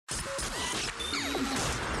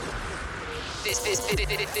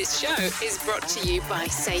This show is brought to you by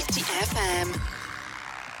Safety FM.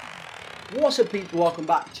 What's up, people? Welcome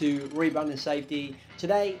back to Rebranding Safety.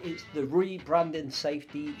 Today it's the Rebranding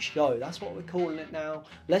Safety Show. That's what we're calling it now.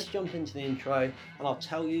 Let's jump into the intro and I'll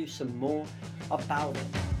tell you some more about it.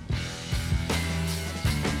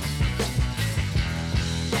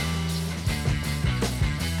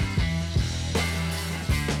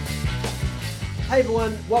 Hey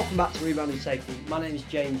everyone, welcome back to Rebranding Safety. My name is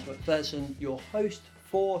James McPherson, your host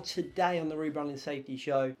for today on the Rebranding Safety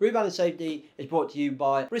Show. Rebranding Safety is brought to you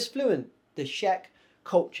by RiskFluent, the Czech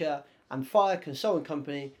culture and fire consulting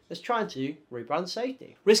company that's trying to rebrand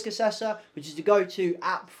safety. Risk Assessor, which is the go-to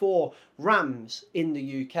app for RAMs in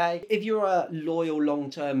the UK. If you're a loyal,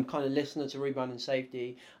 long-term kind of listener to Rebranding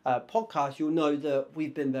Safety podcast, you'll know that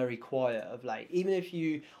we've been very quiet of late. Even if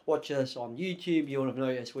you watch us on YouTube, you'll have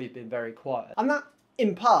noticed we've been very quiet. And that,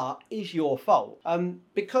 in part, is your fault.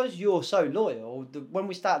 Because you're so loyal, when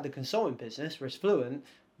we started the consulting business, RiskFluent,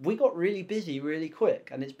 we got really busy really quick,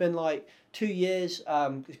 and it's been like 2 years.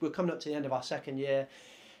 We're coming up to the end of our second year.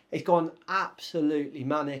 It's gone absolutely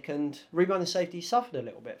manic, and Rebranding Safety suffered a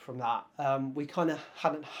little bit from that. We kind of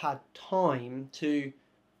hadn't had time to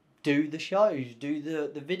do the shows, do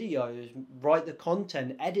the videos, write the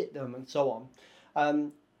content, edit them, and so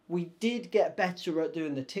on. We did get better at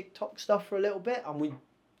doing the TikTok stuff for a little bit, and we're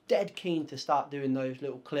dead keen to start doing those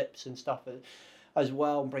little clips and stuff as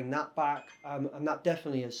well and bring that back, and that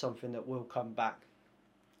definitely is something that will come back.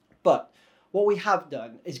 But what we have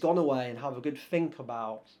done is gone away and have a good think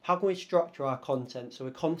about how can we structure our content so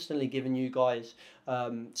we're constantly giving you guys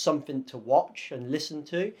something to watch and listen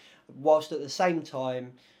to, whilst at the same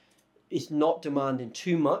time it's not demanding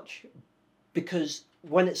too much, because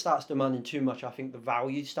when it starts demanding too much, I think the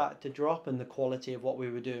value started to drop and the quality of what we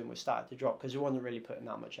were doing was started to drop because we wasn't really putting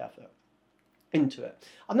that much effort into it.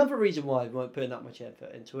 Another reason why we weren't putting that much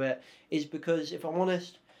effort into it is because, if I'm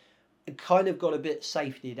honest, it kind of got a bit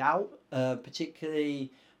safetied out.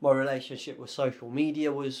 Particularly my relationship with social media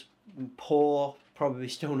was poor, probably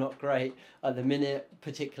still not great at the minute,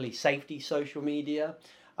 particularly safety social media.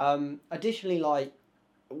 Additionally, like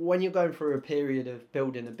when you're going through a period of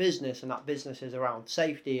building a business and that business is around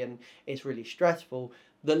safety and it's really stressful,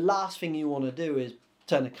 the last thing you want to do is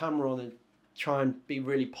turn the camera on and try and be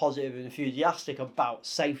really positive and enthusiastic about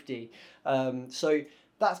safety. So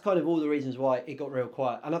that's kind of all the reasons why it got real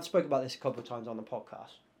quiet. And I've spoken about this a couple of times on the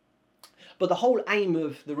podcast. But the whole aim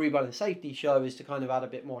of the Rebranding Safety Show is to kind of add a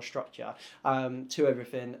bit more structure to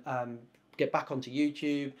everything, get back onto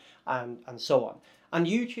YouTube and so on. And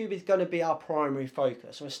YouTube is going to be our primary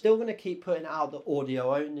focus. We're still going to keep putting out the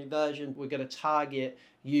audio-only version. We're going to target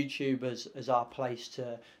YouTube as our place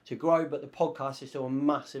to grow, but the podcast is still a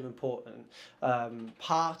massive important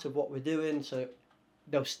part of what we're doing. So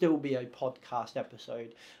there'll still be a podcast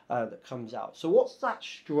episode that comes out. So what's that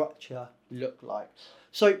structure look like?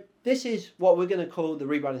 So this is what we're going to call the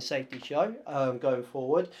Rebranding Safety Show going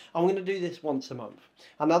forward. I'm going to do this once a month.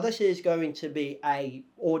 And now this is going to be a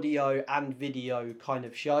audio and video kind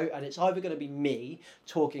of show. And it's either going to be me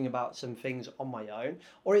talking about some things on my own,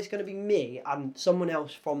 or it's going to be me and someone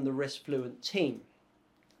else from the RiskFluent team.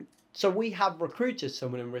 So we have recruited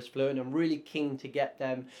someone in RiskFluent. I'm really keen to get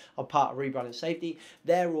them a part of Rebranding Safety.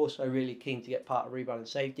 They're also really keen to get part of Rebranding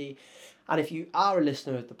Safety. And if you are a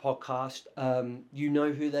listener of the podcast, you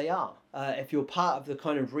know who they are. If you're part of the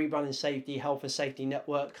kind of Rebranding Safety, Health and Safety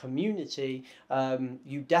Network community,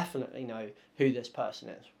 you definitely know who this person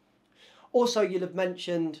is. Also, I'll have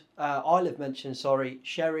mentioned,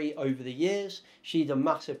 Sherry over the years. She's a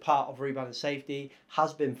massive part of Rebranding Safety,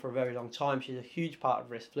 has been for a very long time. She's a huge part of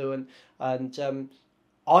RiskFluent, and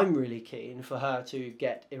I'm really keen for her to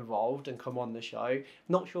get involved and come on the show.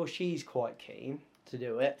 Not sure she's quite keen to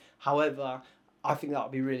do it. However, I think that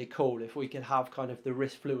would be really cool if we could have kind of the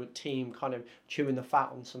RiskFluent team kind of chewing the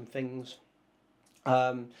fat on some things.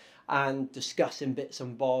 And discussing bits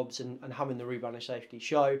and bobs and having the Rebranding Safety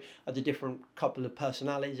Show at the different couple of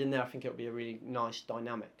personalities in there. I think it'll be a really nice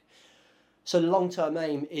dynamic. So the long-term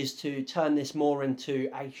aim is to turn this more into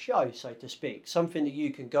a show, so to speak. Something that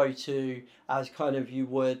you can go to as kind of you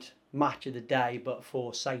would match of the day, but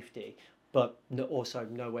for safety, but also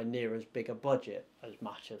nowhere near as big a budget as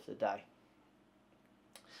match of the day.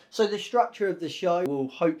 So the structure of the show will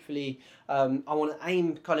hopefully, I want to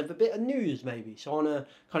aim kind of a bit of news maybe. So I want to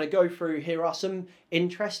kind of go through, here are some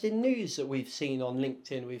interesting news that we've seen on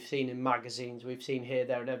LinkedIn, we've seen in magazines, we've seen here,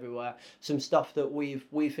 there and everywhere. Some stuff that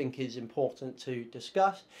we think is important to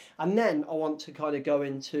discuss. And then I want to kind of go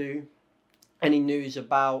into any news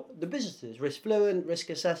about the businesses, Risk Fluent,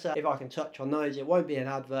 Risk Assessor. If I can touch on those, it won't be an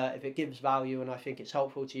advert. If it gives value and I think it's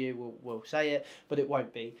helpful to you, we'll say it, but it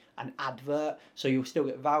won't be an advert. So you'll still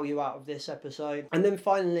get value out of this episode. And then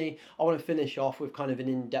finally, I want to finish off with kind of an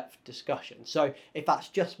in-depth discussion. So if that's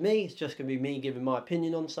just me, it's just going to be me giving my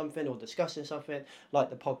opinion on something or discussing something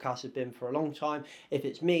like the podcast has been for a long time. If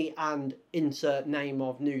it's me and insert name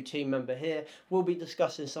of new team member here, we'll be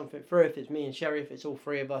discussing something through. If it's me and Sherry, if it's all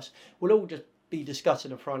three of us, we'll all just be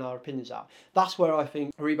discussing and throwing our opinions out. That's where I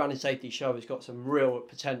think the Rebranding Safety Show has got some real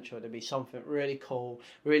potential to be something really cool,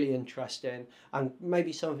 really interesting, and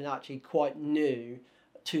maybe something actually quite new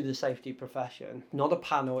to the safety profession. Not a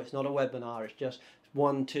panel, it's not a webinar, it's just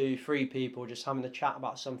 1, 2, 3 people just having a chat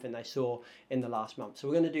about something they saw in the last month. So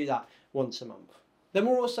we're going to do that once a month. Then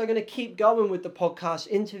we're also going to keep going with the podcast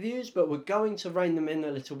interviews, but we're going to rein them in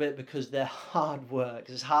a little bit because they're hard work.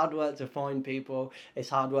 It's hard work to find people. It's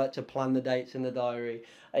hard work to plan the dates in the diary.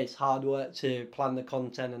 It's hard work to plan the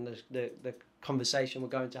content and the conversation we're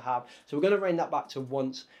going to have. So we're going to rein that back to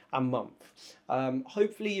once a month.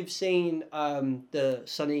 Hopefully you've seen the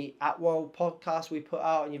Sunny Atwell podcast we put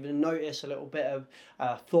out, and you've noticed a little bit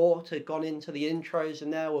of thought had gone into the intros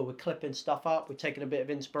in there where we're clipping stuff up. We're taking a bit of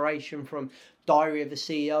inspiration from Diary of the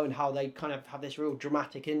CEO and how they kind of have this real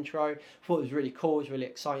dramatic intro. Thought it was really cool. It was really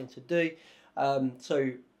exciting to do.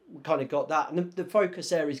 So we kind of got that, and the focus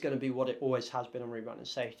there is going to be what it always has been on Rebranding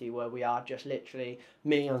Safety, where we are just literally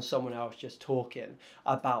me and someone else just talking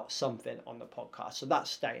about something on the podcast. So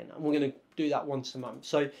that's staying, and we're going to do that once a month.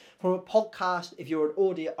 So from a podcast, if you're an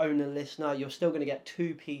audio owner listener, you're still going to get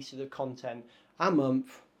 2 pieces of content a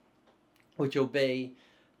month, which will be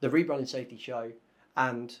the Rebranding Safety Show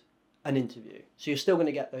and an interview. So you're still going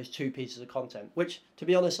to get those 2 pieces of content, which, to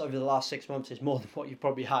be honest, over the last 6 months is more than what you've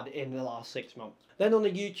probably had in the last 6 months. Then on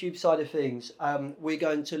the YouTube side of things, we're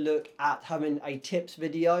going to look at having a tips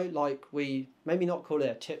video, like we maybe not call it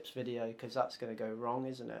a tips video because that's going to go wrong,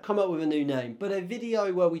 isn't it? Come up with a new name, but a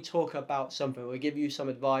video where we talk about something, we give you some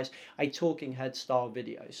advice, a talking head style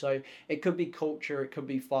video. So it could be culture, it could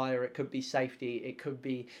be fire, it could be safety, it could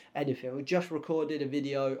be anything. We just recorded a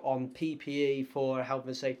video on PPE for a health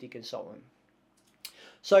and safety consultant.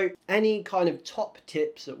 So any kind of top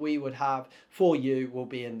tips that we would have for you will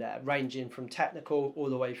be in there, ranging from technical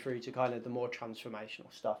all the way through to kind of the more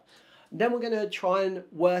transformational stuff. Then we're going to try and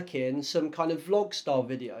work in some kind of vlog style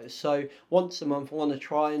videos. So once a month, I want to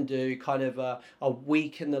try and do kind of a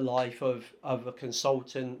week in the life of a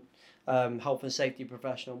consultant, health and safety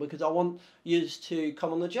professional, because I want you to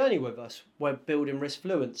come on the journey with us. We're building Risk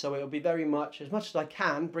Fluent, so it'll be very much as I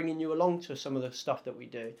can, bringing you along to some of the stuff that we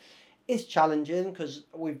do. It's challenging because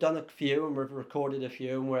we've done a few and we've recorded a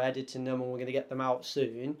few and we're editing them and we're going to get them out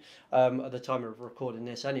soon, at the time of recording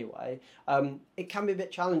this anyway. It can be a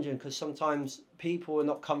bit challenging because sometimes people are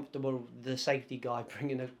not comfortable with the safety guy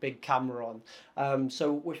bringing a big camera on.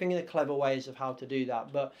 So we're thinking of clever ways of how to do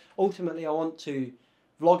that. But ultimately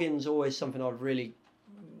vlogging is always something I've really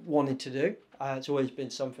wanted to do. It's always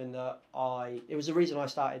been something that it was the reason I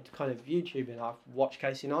started kind of YouTubing. I've watched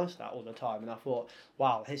Casey Neistat all the time and I thought,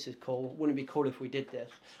 wow, this is cool. Wouldn't it be cool if we did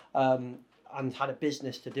this? And had a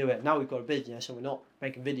business to do it. Now we've got a business and we're not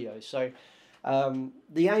making videos. So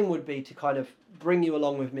the aim would be to kind of bring you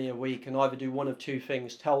along with me a week and either do one of 2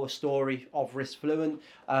 things: tell a story of Risk Fluent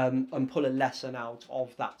and pull a lesson out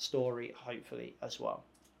of that story, hopefully, as well.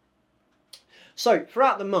 So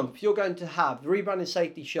throughout the month, you're going to have the Rebranding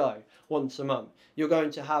Safety Show once a month. You're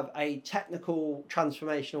going to have a technical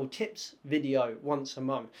transformational tips video once a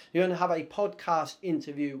month. You're going to have a podcast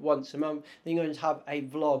interview once a month. Then you're going to have a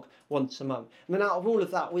vlog once a month. And then out of all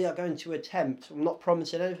of that, we are going to attempt, I'm not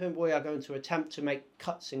promising anything, but we are going to attempt to make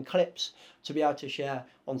cuts and clips to be able to share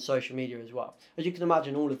on social media as well. As you can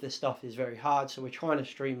imagine, all of this stuff is very hard, so we're trying to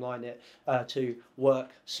streamline it to work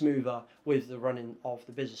smoother with the running of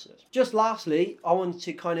the businesses. Just lastly, I wanted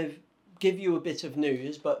to kind of give you a bit of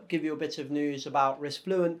news, about Risk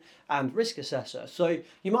Fluent and Risk Assessor. So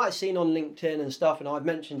you might have seen on LinkedIn and stuff, and I've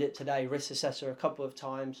mentioned it today, Risk Assessor, a couple of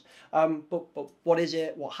times. But what is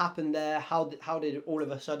it? What happened there? How did all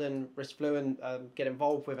of a sudden Risk Fluent get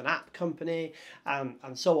involved with an app company and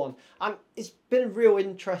so on? And it's been a real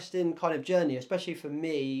interesting kind of journey, especially for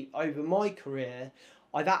me over my career.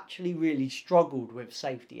 I've actually really struggled with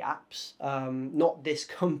safety apps, not this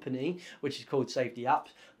company, which is called Safety Apps,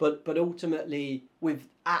 but ultimately with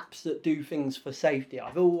apps that do things for safety.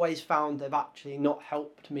 I've always found they've actually not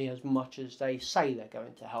helped me as much as they say they're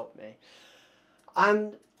going to help me.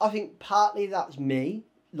 And I think partly that's me.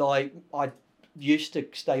 Like, I used to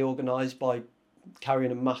stay organised by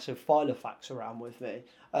carrying a massive file of facts around with me.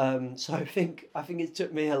 So I think it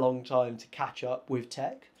took me a long time to catch up with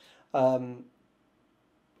tech.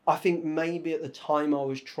 I think maybe at the time I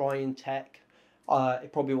was trying tech,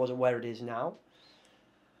 it probably wasn't where it is now.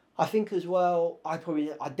 I think as well, I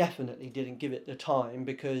definitely didn't give it the time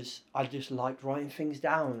because I just liked writing things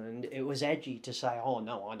down, and it was edgy to say, oh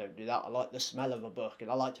no, I don't do that. I like the smell of a book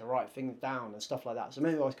and I like to write things down and stuff like that. So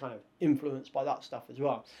maybe I was kind of influenced by that stuff as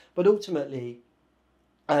well. But ultimately,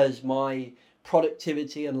 as my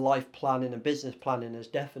productivity and life planning and business planning has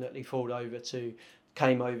definitely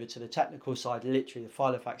came over to the technical side. Literally, the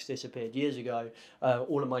file of facts disappeared years ago.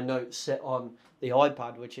 All of my notes sit on the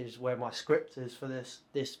iPad, which is where my script is for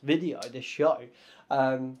this video, this show,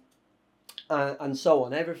 and so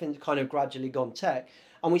on. Everything's kind of gradually gone tech.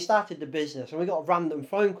 And we started the business, and we got a random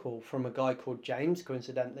phone call from a guy called James,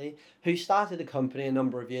 coincidentally, who started a company a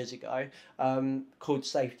number of years ago called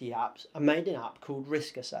Safety Apps, and made an app called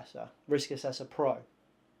Risk Assessor Pro.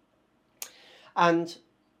 And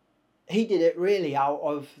he did it really out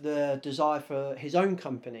of the desire for his own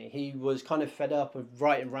company. He was kind of fed up of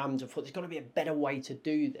writing RAMs and thought there's got to be a better way to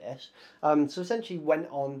do this. So essentially went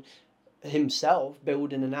on himself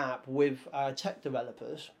building an app with tech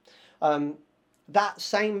developers. That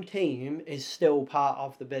same team is still part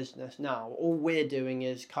of the business now. All we're doing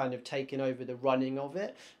is kind of taking over the running of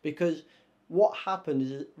it, because what happened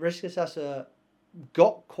is Risk Assessor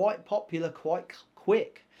got quite popular quite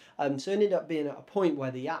quick. So it ended up being at a point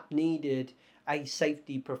where the app needed a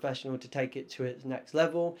safety professional to take it to its next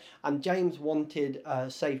level, and James wanted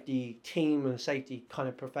a safety team and a safety kind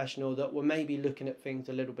of professional that were maybe looking at things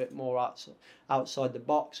a little bit more outside the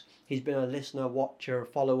box. He's been a listener, watcher,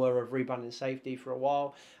 follower of Rebranding Safety for a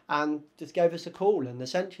while, and just gave us a call, and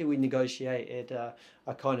essentially we negotiated a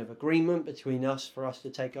kind of agreement between us for us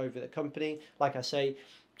to take over the company. Like I say,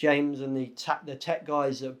 James and the tech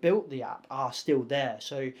guys that built the app are still there.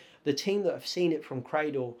 So the team that have seen it from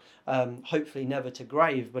cradle, hopefully never to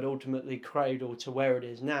grave, but ultimately cradle to where it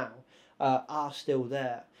is now, are still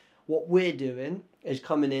there. What we're doing is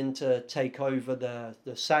coming in to take over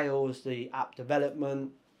the sales, the app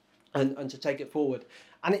development, and to take it forward.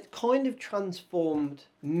 And it kind of transformed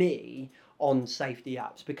me on safety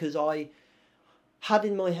apps, because I had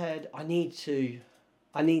in my head, I need to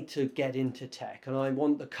get into tech, and I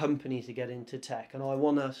want the company to get into tech, and I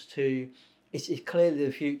want us to. It's clearly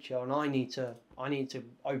the future, and I need to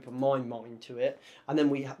open my mind to it. And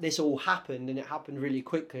then this all happened, and it happened really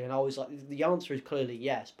quickly. And I was like, the answer is clearly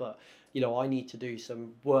yes, but I need to do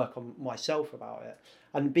some work on myself about it.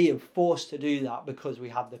 And being forced to do that because we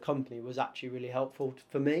had the company was actually really helpful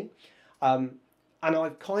for me. And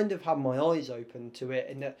I've kind of had my eyes open to it,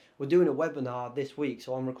 in that we're doing a webinar this week.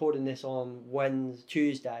 So I'm recording this on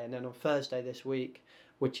Tuesday, and then on Thursday this week,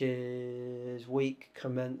 which is week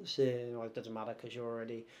commencing, well, it doesn't matter because you're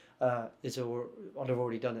already, I'd have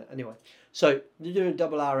already done it anyway. So they're doing a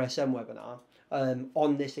double RSM webinar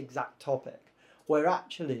on this exact topic, where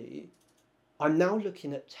actually I'm now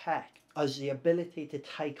looking at tech as the ability to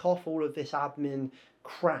take off all of this admin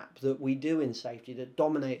crap that we do in safety that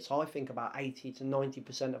dominates, I think, about 80 to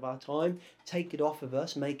 90% of our time. Take it off of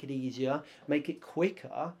us, make it easier, make it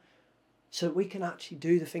quicker, so we can actually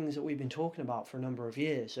do the things that we've been talking about for a number of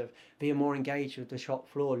years, of being more engaged with the shop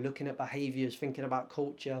floor, looking at behaviours, thinking about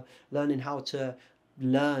culture, learning how to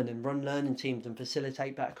learn and run learning teams and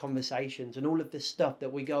facilitate better conversations, and all of this stuff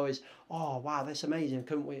that we go is, oh wow, that's amazing,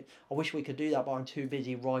 couldn't we? I wish we could do that, but I'm too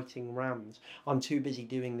busy writing RAMs. I'm too busy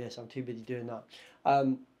doing this. I'm too busy doing that.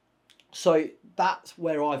 So that's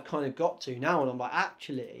where I've kind of got to now, and I'm like,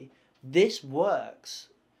 actually, this works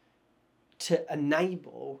to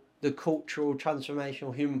enable the cultural,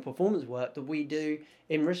 transformational, human performance work that we do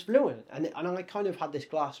in Risk Fluent. And I kind of had this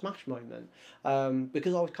glass smash moment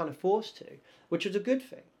because I was kind of forced to, which was a good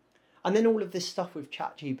thing. And then all of this stuff with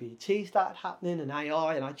ChatGPT started happening, and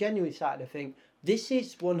AI, and I genuinely started to think, this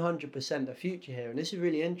is 100% the future here, and this is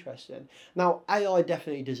really interesting. Now, AI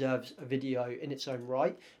definitely deserves a video in its own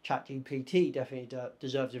right. ChatGPT definitely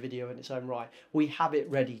deserves a video in its own right. We have it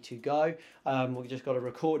ready to go. We've just got to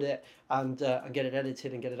record it and get it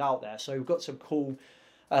edited and get it out there. So we've got some cool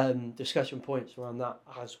discussion points around that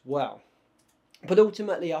as well. But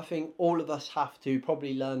ultimately, I think all of us have to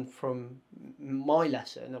probably learn from my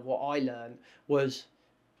lesson, of what I learned was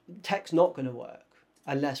tech's not going to work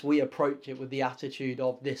unless we approach it with the attitude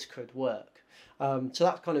of this could work. So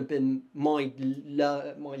that's kind of been my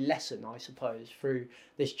lesson, I suppose, through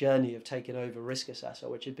this journey of taking over Risk Assessor,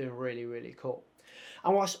 which has been really, really cool.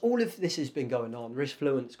 And whilst all of this has been going on,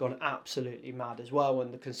 RiskFluent's gone absolutely mad as well,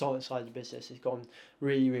 and the consultant side of the business has gone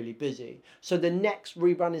really, really busy. So the next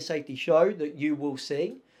Rebranding Safety show that you will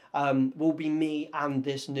see will be me and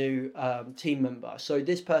this new team member. So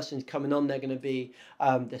this person's coming on. They're going to be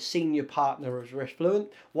the senior partner of RiskFluent.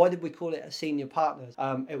 Why did we call it a senior partner?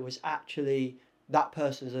 It was actually that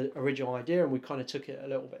person's original idea, and we kind of took it a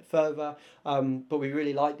little bit further, but we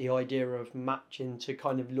really like the idea of matching to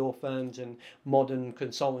kind of law firms and modern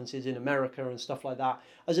consultancies in America and stuff like that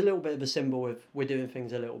as a little bit of a symbol of we're doing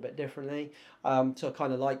things a little bit differently. So I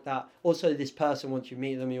kind of like that. Also, this person, once you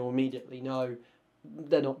meet them, you'll immediately know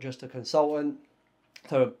they're not just a consultant.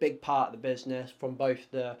 They're a big part of the business from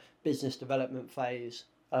both the business development phase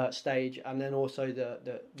stage and then also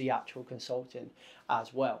the actual consulting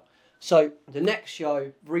as well. So the next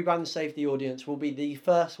show, Rebrand Safety audience, will be the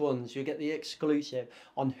first ones. You'll get the exclusive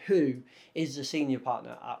on who is the senior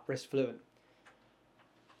partner at RiskFluent.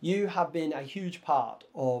 You have been a huge part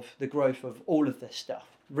of the growth of all of this stuff.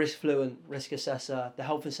 RiskFluent, Risk Assessor, the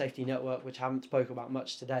Health and Safety Network, which I haven't spoken about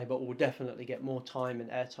much today, but will definitely get more time and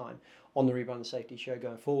airtime on the Rebrand Safety show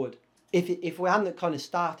going forward. If we hadn't kind of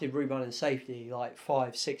started Rebrand Safety like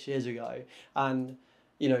 5-6 years ago, and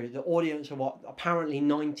you know, the audience of what apparently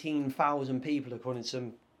 19,000 people, according to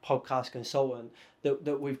some podcast consultant,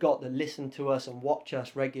 that we've got that listen to us and watch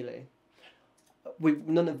us regularly,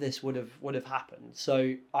 none of this would have happened.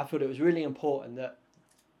 So I thought it was really important that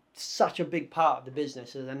such a big part of the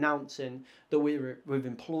business is announcing that we've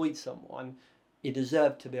employed someone. You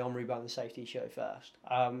deserve to be on Rebrand the Safety show first.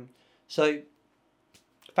 So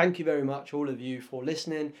thank you very much, all of you, for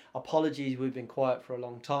listening. Apologies, we've been quiet for a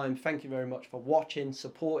long time. Thank you very much for watching,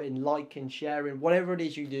 supporting, liking, sharing, whatever it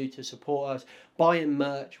is you do to support us, buying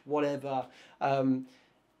merch, whatever.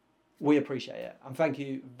 We appreciate it. And thank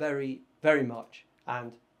you very, very much.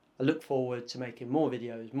 And I look forward to making more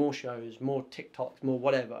videos, more shows, more TikToks, more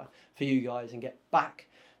whatever for you guys and get back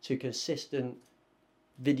to consistent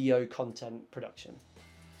video content production.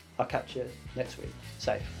 I'll catch you next week.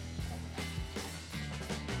 Safe.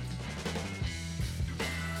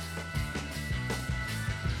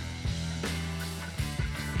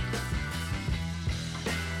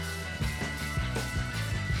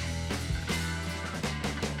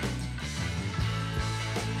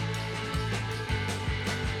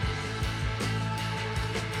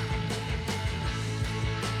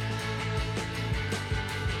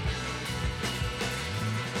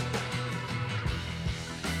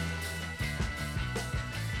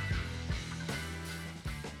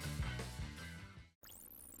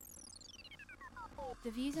 The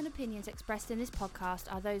views and opinions expressed in this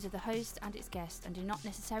podcast are those of the host and its guests and do not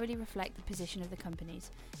necessarily reflect the position of the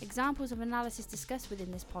companies. Examples of analysis discussed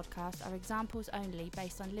within this podcast are examples only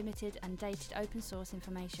based on limited and dated open source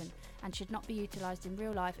information and should not be utilised in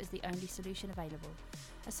real life as the only solution available.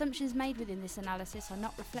 Assumptions made within this analysis are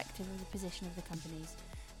not reflective of the position of the companies.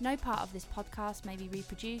 No part of this podcast may be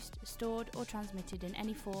reproduced, stored or transmitted in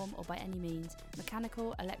any form or by any means,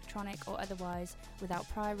 mechanical, electronic or otherwise, without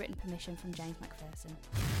prior written permission from James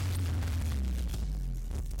McPherson.